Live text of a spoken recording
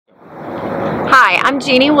Hi, I'm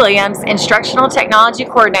Jeannie Williams, Instructional Technology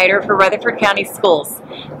Coordinator for Rutherford County Schools.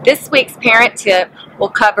 This week's parent tip will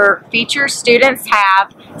cover features students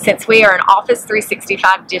have since we are an Office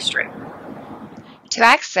 365 district. To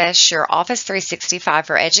access your Office 365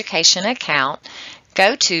 for Education account,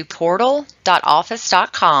 go to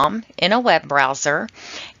portal.office.com in a web browser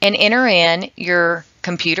and enter in your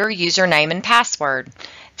computer username and password.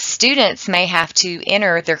 Students may have to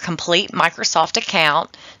enter their complete Microsoft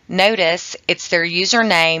account. Notice it's their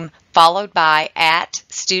username followed by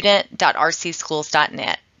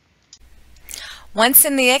 @student.rcschools.net. Once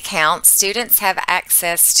in the account, students have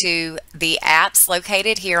access to the apps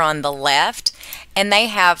located here on the left, and they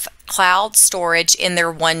have cloud storage in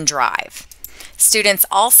their OneDrive. Students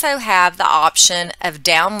also have the option of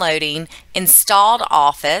downloading installed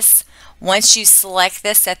Office. Once you select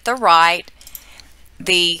this at the right,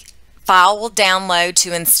 the file will download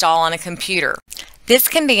to install on a computer. This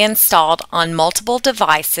can be installed on multiple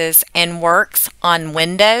devices and works on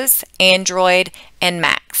Windows, Android, and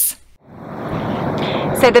Macs.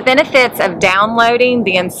 So the benefits of downloading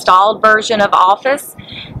the installed version of Office: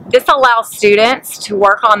 this allows students to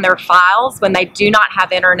work on their files when they do not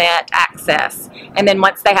have internet access. And then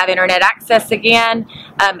once they have internet access again,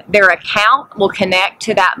 their account will connect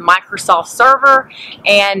to that Microsoft server,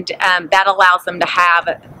 and that allows them to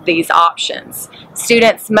have these options.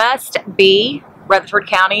 Students must be Rutherford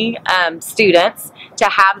County students to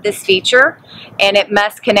have this feature, and it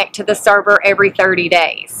must connect to the server every 30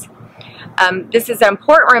 days. This is an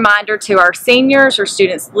important reminder to our seniors or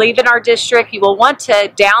students leaving our district. You will want to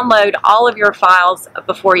download all of your files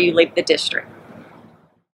before you leave the district.